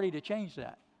the authority to change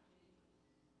that?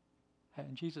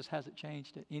 And Jesus hasn't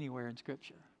changed it anywhere in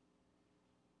Scripture.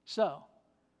 So,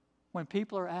 when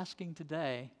people are asking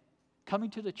today, coming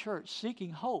to the church,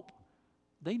 seeking hope,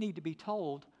 they need to be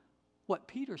told what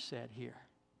Peter said here.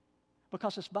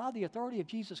 Because it's by the authority of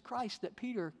Jesus Christ that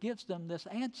Peter gives them this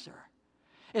answer.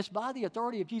 It's by the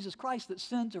authority of Jesus Christ that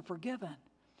sins are forgiven.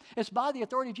 It's by the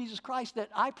authority of Jesus Christ that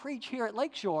I preach here at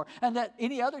Lakeshore and that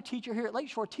any other teacher here at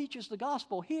Lakeshore teaches the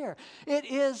gospel here. It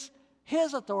is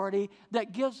His authority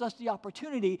that gives us the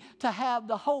opportunity to have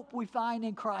the hope we find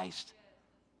in Christ.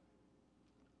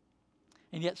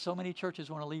 And yet so many churches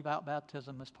want to leave out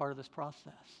baptism as part of this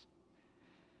process,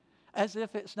 as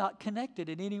if it's not connected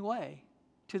in any way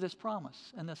to this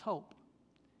promise and this hope.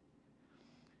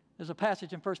 There's a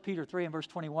passage in 1 Peter 3 and verse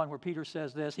 21 where Peter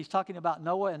says this. He's talking about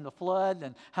Noah and the flood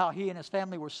and how he and his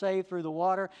family were saved through the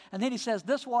water. And then he says,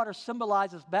 this water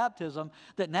symbolizes baptism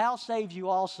that now saves you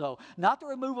also. Not the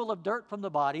removal of dirt from the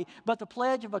body, but the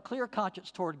pledge of a clear conscience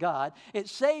toward God. It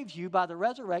saves you by the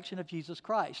resurrection of Jesus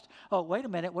Christ. Oh, wait a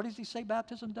minute. What does he say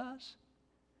baptism does?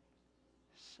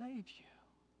 Saves you.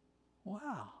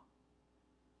 Wow.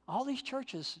 All these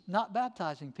churches not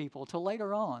baptizing people till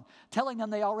later on, telling them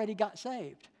they already got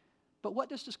saved. But what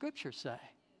does the Scripture say?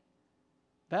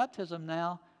 Baptism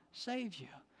now saves you.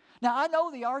 Now, I know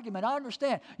the argument. I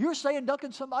understand. You're saying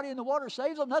dunking somebody in the water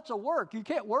saves them? That's a work. You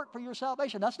can't work for your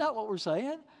salvation. That's not what we're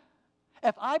saying.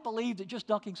 If I believed that just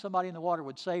dunking somebody in the water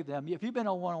would save them, if you've been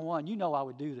on one-on-one, you know I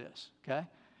would do this, okay?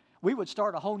 We would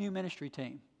start a whole new ministry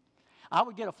team. I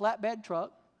would get a flatbed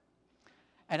truck,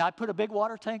 and I'd put a big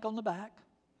water tank on the back,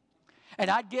 and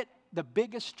I'd get the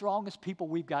biggest, strongest people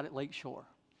we've got at Lakeshore.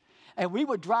 And we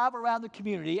would drive around the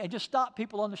community and just stop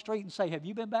people on the street and say, have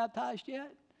you been baptized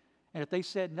yet? And if they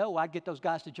said no, I'd get those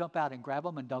guys to jump out and grab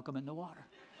them and dunk them in the water.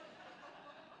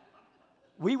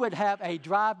 We would have a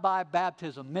drive-by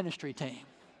baptism ministry team.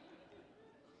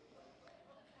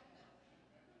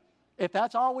 If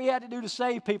that's all we had to do to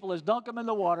save people is dunk them in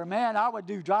the water, man, I would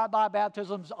do drive-by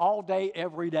baptisms all day,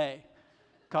 every day.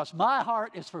 Because my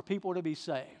heart is for people to be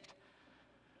saved.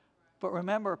 But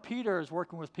remember, Peter is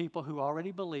working with people who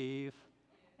already believe,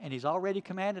 and he's already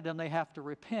commanded them they have to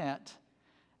repent,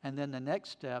 and then the next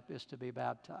step is to be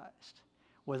baptized.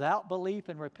 Without belief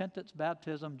and repentance,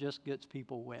 baptism just gets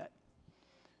people wet.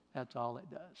 That's all it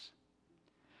does.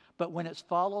 But when it's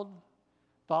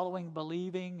following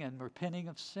believing and repenting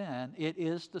of sin, it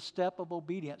is the step of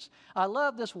obedience. I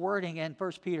love this wording in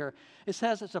 1 Peter. It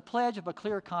says it's a pledge of a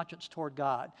clear conscience toward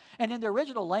God. And in the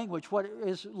original language, what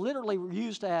is literally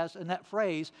used as in that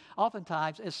phrase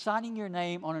oftentimes is signing your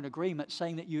name on an agreement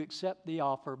saying that you accept the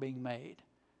offer being made.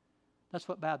 That's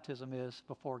what baptism is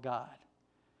before God.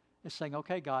 It's saying,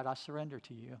 okay, God, I surrender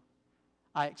to you.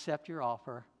 I accept your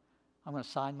offer. I'm going to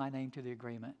sign my name to the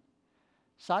agreement.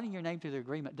 Signing your name to the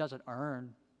agreement doesn't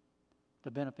earn the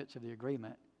benefits of the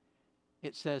agreement.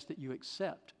 It says that you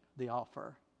accept the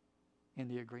offer in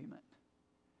the agreement.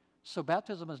 So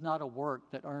baptism is not a work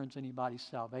that earns anybody's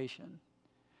salvation.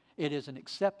 It is an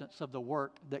acceptance of the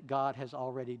work that God has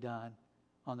already done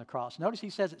on the cross. Notice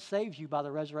he says it saves you by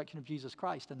the resurrection of Jesus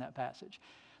Christ in that passage.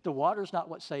 The water is not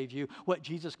what saves you. What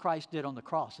Jesus Christ did on the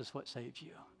cross is what saves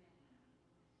you.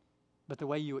 But the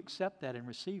way you accept that and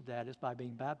receive that is by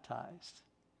being baptized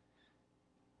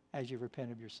as you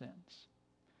repent of your sins.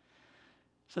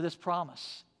 So this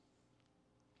promise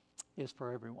is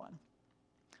for everyone.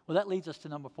 Well, that leads us to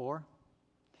number 4.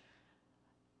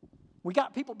 We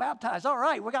got people baptized. All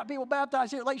right, we got people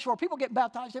baptized here at Lakeshore. People get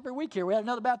baptized every week here. We had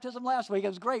another baptism last week. It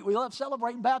was great. We love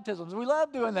celebrating baptisms. We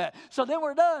love doing that. So then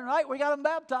we're done, right? We got them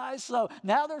baptized. So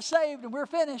now they're saved and we're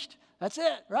finished. That's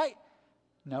it, right?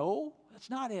 No, that's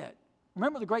not it.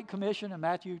 Remember the Great Commission in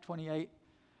Matthew 28?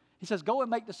 He says, go and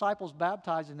make disciples,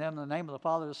 baptizing them in the name of the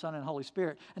Father, the Son, and Holy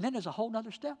Spirit. And then there's a whole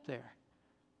other step there.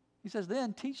 He says,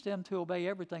 then teach them to obey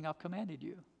everything I've commanded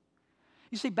you.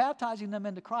 You see, baptizing them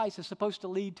into Christ is supposed to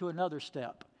lead to another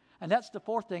step. And that's the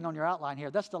 4th thing on your outline here.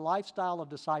 That's the lifestyle of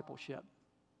discipleship.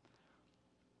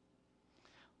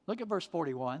 Look at verse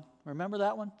 41. Remember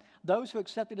that one? Those who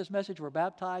accepted his message were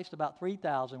baptized. About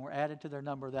 3,000 were added to their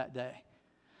number that day.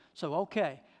 So,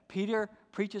 okay, Peter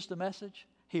preaches the message.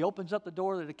 He opens up the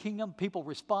door to the kingdom. People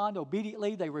respond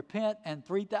obediently. They repent, and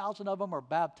 3,000 of them are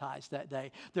baptized that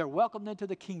day. They're welcomed into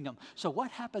the kingdom. So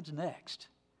what happens next?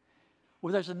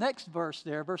 Well, there's a next verse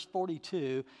there, verse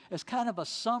 42. It's kind of a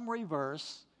summary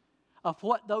verse of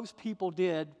what those people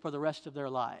did for the rest of their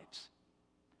lives.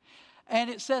 And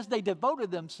it says they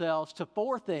devoted themselves to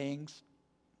 4 things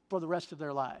for the rest of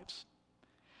their lives.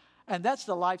 And that's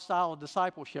the lifestyle of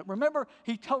discipleship. Remember,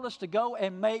 he told us to go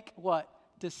and make what?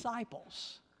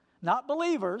 Disciples. Not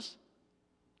believers.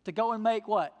 To go and make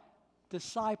what?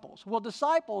 Disciples. Well,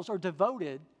 disciples are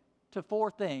devoted to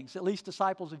 4 things. At least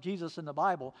disciples of Jesus in the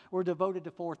Bible were devoted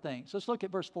to 4 things. Let's look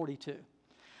at verse 42.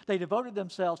 They devoted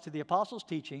themselves to the apostles'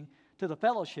 teaching, to the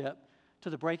fellowship, to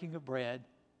the breaking of bread,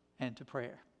 and to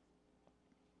prayer.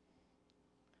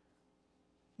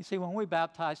 You see, when we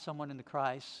baptize someone into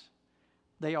Christ,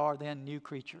 they are then new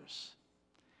creatures.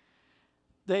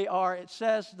 They are, it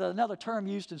says, another term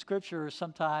used in Scripture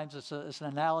sometimes, it's an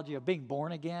analogy of being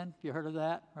born again. You heard of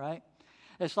that, right?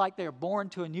 It's like they're born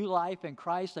to a new life in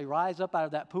Christ. They rise up out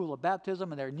of that pool of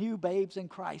baptism, and they're new babes in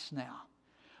Christ now.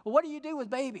 Well, what do you do with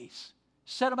babies?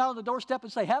 Set them out on the doorstep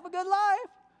and say, have a good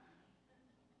life?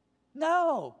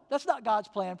 No, that's not God's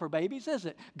plan for babies, is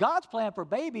it? God's plan for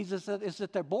babies is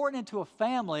that they're born into a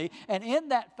family, and in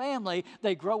that family,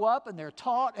 they grow up and they're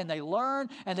taught and they learn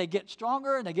and they get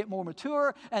stronger and they get more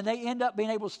mature and they end up being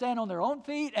able to stand on their own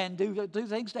feet and do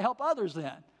things to help others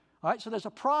then. All right, so there's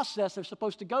a process they're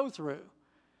supposed to go through.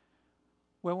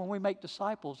 Well, when we make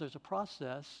disciples, there's a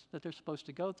process that they're supposed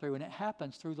to go through, and it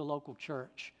happens through the local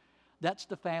church. That's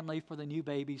the family for the new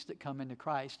babies that come into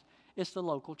Christ. It's the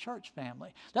local church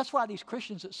family. That's why these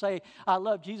Christians that say, I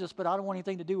love Jesus, but I don't want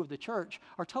anything to do with the church,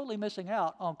 are totally missing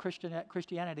out on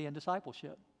Christianity and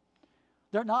discipleship.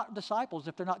 They're not disciples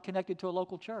if they're not connected to a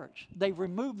local church. They've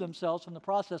removed themselves from the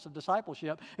process of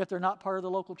discipleship if they're not part of the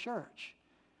local church.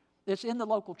 It's in the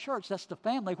local church, that's the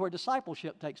family where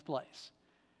discipleship takes place.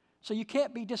 So you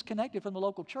can't be disconnected from the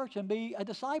local church and be a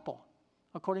disciple,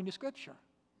 according to Scripture.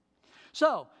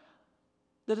 So,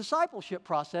 the discipleship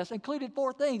process included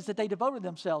 4 things that they devoted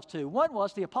themselves to. One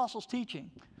was the apostles' teaching.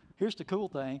 here's the cool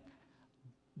thing.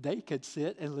 They could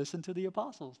sit and listen to the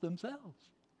apostles themselves.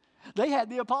 They had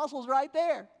the apostles right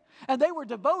there. And they were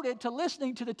devoted to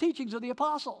listening to the teachings of the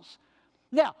apostles.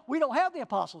 Now, we don't have the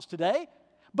apostles today,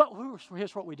 but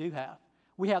here's what we do have.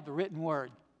 We have the written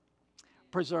word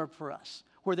preserved for us,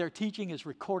 where their teaching is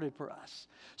recorded for us.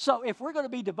 So if we're going to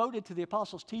be devoted to the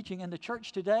apostles' teaching in the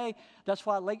church today, that's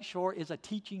why Lakeshore is a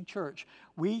teaching church.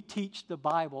 We teach the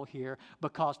Bible here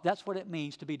because that's what it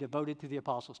means to be devoted to the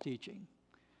apostles' teaching.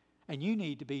 And you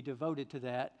need to be devoted to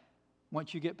that.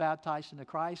 Once you get baptized into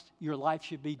Christ, your life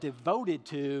should be devoted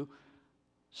to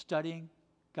studying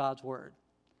God's Word,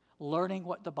 learning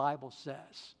what the Bible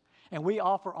says. And we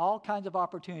offer all kinds of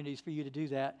opportunities for you to do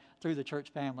that through the church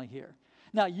family here.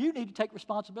 Now, you need to take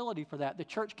responsibility for that. The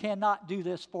church cannot do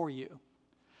this for you.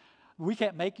 We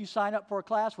can't make you sign up for a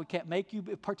class. We can't make you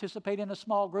participate in a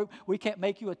small group. We can't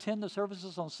make you attend the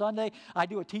services on Sunday. I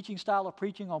do a teaching style of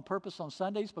preaching on purpose on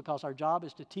Sundays because our job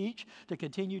is to teach, to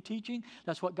continue teaching.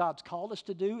 That's what God's called us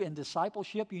to do. In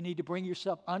discipleship, you need to bring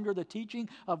yourself under the teaching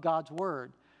of God's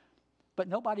Word. But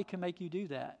nobody can make you do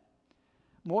that.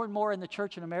 More and more in the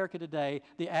church in America today,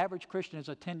 the average Christian is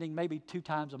attending maybe 2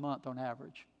 times a month on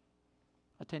average,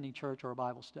 attending church or a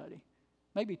Bible study,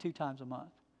 maybe 2 times a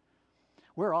month.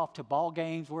 We're off to ball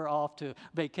games. We're off to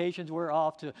vacations. We're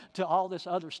off to all this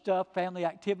other stuff, family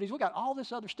activities. We got all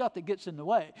this other stuff that gets in the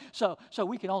way. So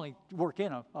we can only work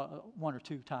in 1 or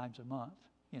 2 times a month,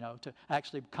 to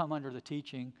actually come under the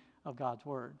teaching of God's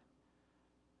Word.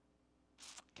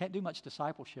 Can't do much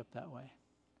discipleship that way.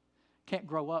 Can't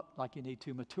grow up like you need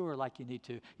to, mature like you need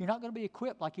to. You're not going to be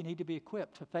equipped like you need to be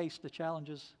equipped to face the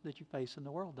challenges that you face in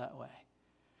the world that way.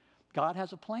 God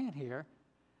has a plan here,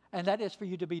 and that is for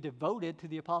you to be devoted to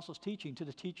the apostles' teaching, to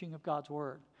the teaching of God's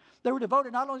Word. They were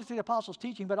devoted not only to the apostles'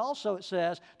 teaching, but also, it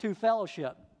says, to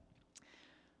fellowship.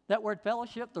 That word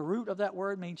fellowship, the root of that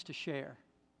word means to share.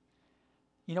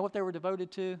 You know what they were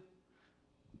devoted to?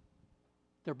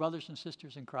 Their brothers and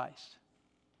sisters in Christ.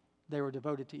 They were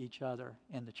devoted to each other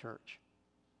in the church.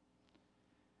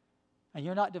 And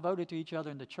you're not devoted to each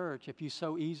other in the church if you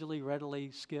so easily,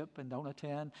 readily skip and don't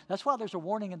attend. That's why there's a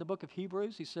warning in the book of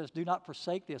Hebrews. He says, do not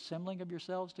forsake the assembling of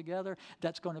yourselves together.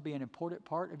 That's going to be an important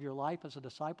part of your life as a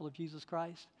disciple of Jesus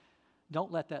Christ.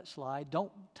 Don't let that slide.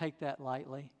 Don't take that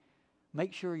lightly.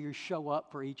 Make sure you show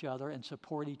up for each other and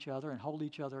support each other and hold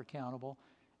each other accountable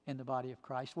in the body of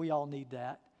Christ. We all need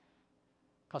that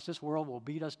because this world will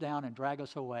beat us down and drag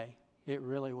us away. It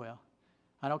really will.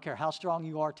 I don't care how strong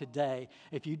you are today.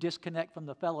 If you disconnect from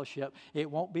the fellowship, it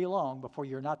won't be long before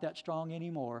you're not that strong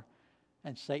anymore,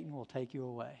 and Satan will take you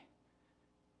away.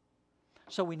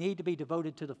 So we need to be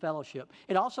devoted to the fellowship.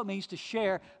 It also means to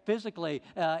share physically,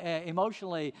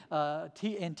 emotionally,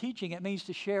 in teaching. It means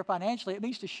to share financially. It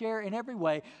means to share in every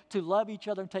way, to love each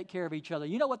other and take care of each other.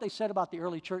 You know what they said about the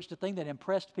early church? The thing that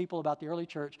impressed people about the early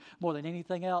church more than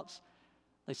anything else?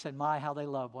 They said, my, how they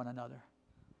love one another.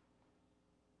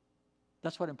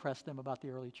 That's what impressed them about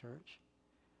the early church.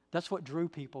 That's what drew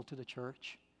people to the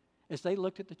church. As they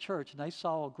looked at the church and they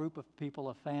saw a group of people,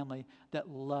 a family that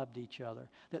loved each other,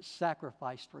 that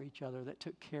sacrificed for each other, that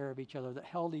took care of each other, that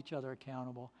held each other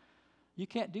accountable. You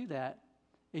can't do that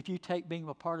if you take being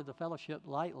a part of the fellowship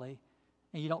lightly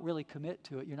and you don't really commit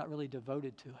to it. You're not really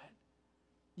devoted to it.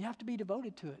 You have to be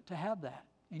devoted to it to have that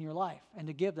in your life and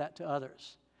to give that to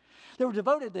others. They were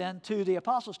devoted then to the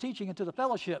apostles' teaching and to the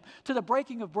fellowship, to the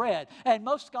breaking of bread. And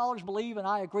most scholars believe, and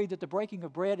I agree, that the breaking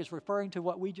of bread is referring to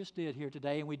what we just did here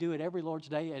today, and we do it every Lord's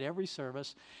Day at every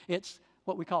service. It's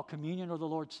what we call communion or the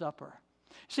Lord's Supper.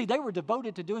 See, they were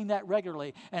devoted to doing that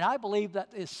regularly, and I believe that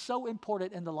is so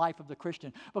important in the life of the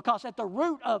Christian, because at the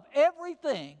root of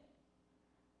everything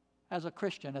as a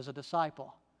Christian, as a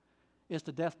disciple, is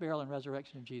the death, burial, and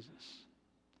resurrection of Jesus.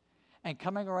 And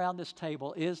coming around this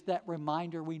table is that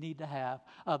reminder we need to have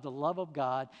of the love of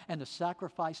God and the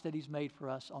sacrifice that He's made for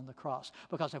us on the cross.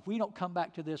 Because if we don't come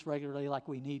back to this regularly like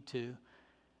we need to,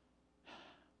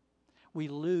 we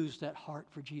lose that heart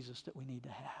for Jesus that we need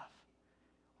to have.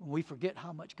 When we forget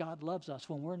how much God loves us,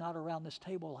 when we're not around this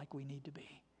table like we need to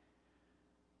be.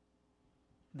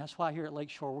 And that's why here at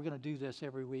Lakeshore we're going to do this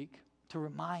every week to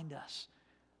remind us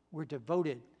we're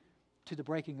devoted to the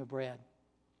breaking of bread.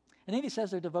 And then he says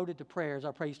they're devoted to prayer as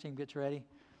our praise team gets ready.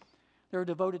 They're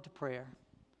devoted to prayer.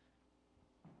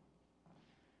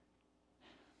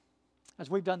 As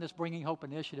we've done this Bringing Hope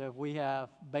initiative, we have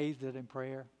bathed it in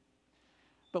prayer.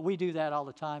 But we do that all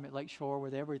the time at Lakeshore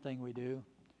with everything we do.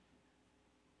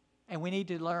 And we need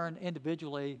to learn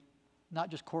individually,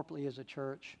 not just corporately as a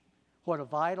church, what a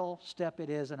vital step it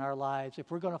is in our lives,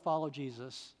 if we're going to follow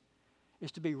Jesus,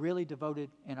 is to be really devoted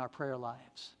in our prayer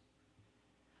lives.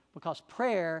 Because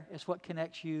prayer is what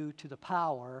connects you to the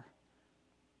power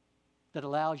that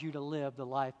allows you to live the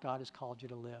life God has called you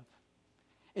to live.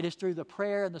 It is through the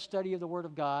prayer and the study of the Word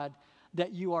of God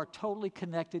that you are totally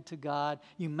connected to God.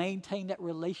 You maintain that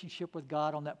relationship with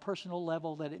God on that personal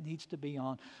level that it needs to be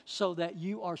on, so that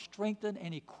you are strengthened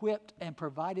and equipped and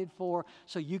provided for,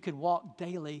 so you can walk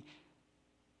daily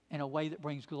in a way that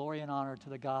brings glory and honor to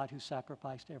the God who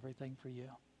sacrificed everything for you.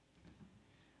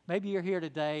 Maybe you're here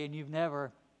today and you've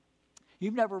never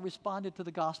responded to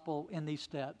the gospel in these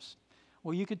steps.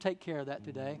 Well, you could take care of that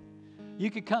today.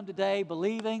 You could come today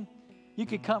believing. You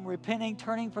could come repenting,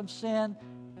 turning from sin.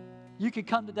 You could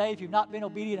come today if you've not been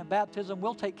obedient in baptism.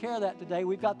 We'll take care of that today.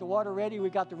 We've got the water ready.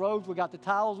 We've got the robes. We've got the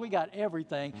towels. We got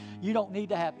everything. You don't need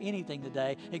to have anything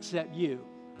today except you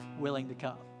willing to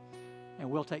come. And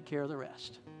we'll take care of the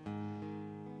rest.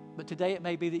 But today it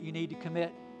may be that you need to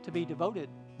commit to be devoted,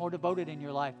 more devoted in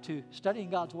your life to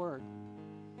studying God's Word,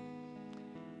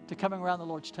 to coming around the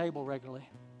Lord's table regularly.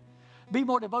 Be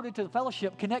more devoted to the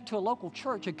fellowship. Connect to a local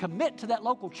church and commit to that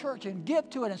local church and give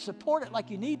to it and support it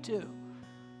like you need to.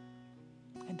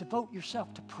 And devote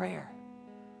yourself to prayer.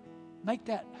 Make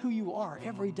that who you are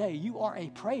every day. You are a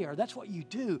prayer. That's what you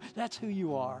do. That's who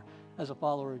you are as a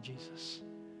follower of Jesus.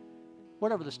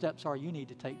 Whatever the steps are you need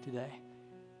to take today,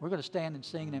 we're going to stand and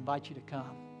sing and invite you to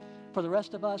come. For the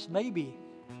rest of us, maybe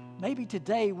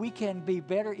today we can be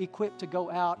better equipped to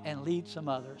go out and lead some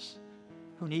others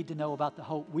who need to know about the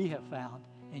hope we have found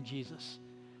in Jesus.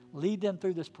 Lead them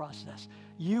through this process.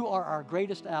 You are our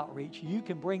greatest outreach. You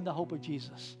can bring the hope of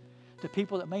Jesus to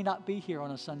people that may not be here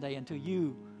on a Sunday until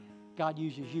God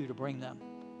uses you to bring them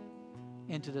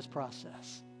into this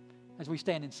process. As we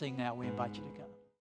stand and sing now, we invite you to come.